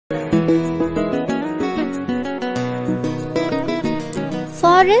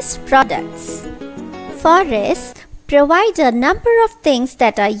Forest products. Forests provide a number of things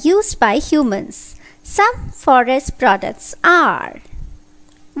that are used by humans. Some forest products are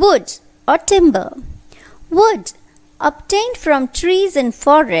wood or timber. Wood obtained from trees in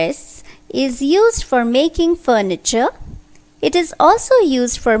forests is used for making furniture. It is also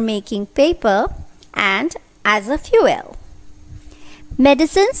used for making paper and as a fuel.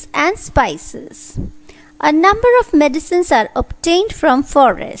 Medicines and spices. A number of medicines are obtained from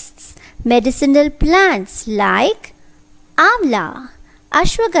forests. Medicinal plants like amla,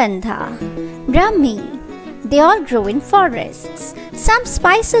 ashwagandha, brahmi, they all grow in forests. Some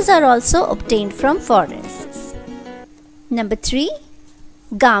spices are also obtained from forests. Number 3.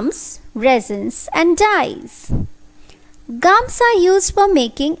 Gums, resins and dyes. Gums are used for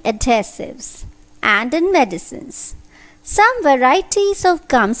making adhesives and in medicines. Some varieties of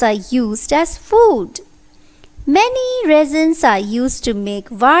gums are used as food. Many resins are used to make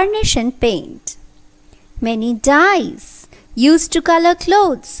varnish and paint. Many dyes used to color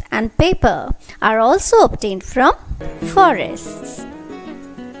clothes and paper are also obtained from forests.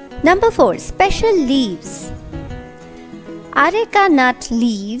 Number 4. Special leaves. Areca nut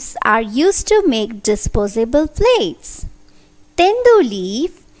leaves are used to make disposable plates. Tendu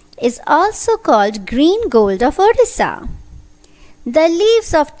leaf is also called green gold of Odisha. The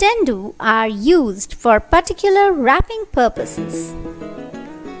leaves of Tendu are used for particular wrapping purposes.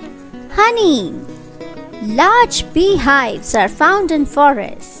 Honey. Large beehives are found in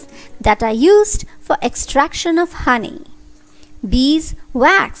forests that are used for extraction of honey. Bees'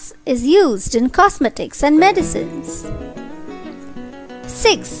 wax is used in cosmetics and medicines.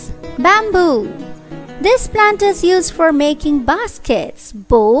 6. Bamboo. This plant is used for making baskets,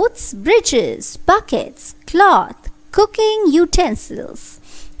 boats, bridges, buckets, cloth, cooking utensils,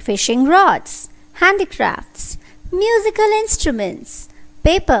 fishing rods, handicrafts, musical instruments,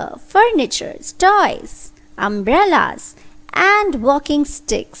 paper, furniture, toys, umbrellas, and walking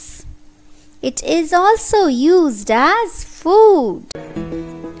sticks. It is also used as food.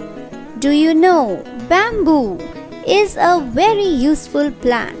 Do you know bamboo is a very useful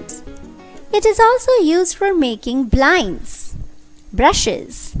plant? It is also used for making blinds,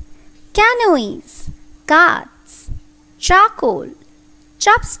 brushes, canoes, carts, charcoal,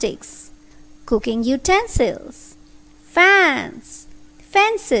 chopsticks, cooking utensils, fans,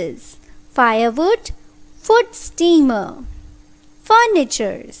 fences, firewood, food steamer,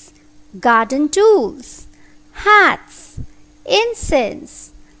 furnitures, garden tools, hats,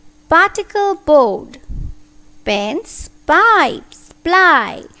 incense, particle board, pens, pipes,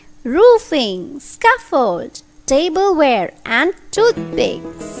 ply, roofing, scaffold, tableware and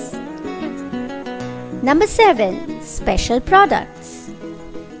toothpicks. Number 7. Special products.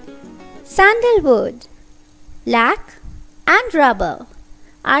 Sandalwood, lac and rubber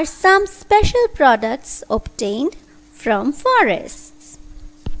are some special products obtained from forests.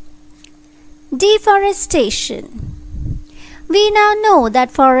 Deforestation. We now know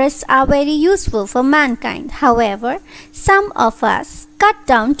that forests are very useful for mankind. However, some of us cut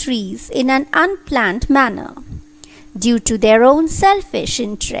down trees in an unplanned manner due to their own selfish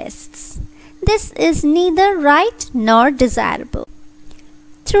interests. This is neither right nor desirable.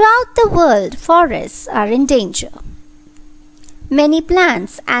 Throughout the world, forests are in danger. Many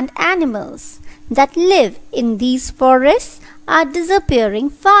plants and animals that live in these forests are disappearing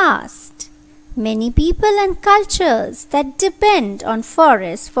fast. Many people and cultures that depend on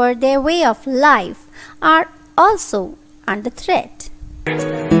forests for their way of life are also under threat.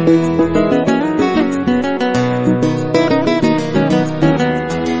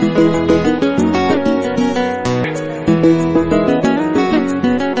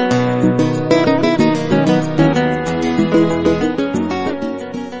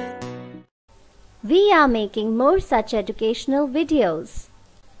 We are making more such educational videos.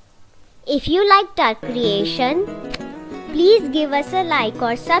 If you liked our creation, please give us a like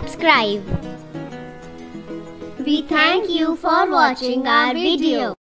or subscribe. We thank you for watching our video.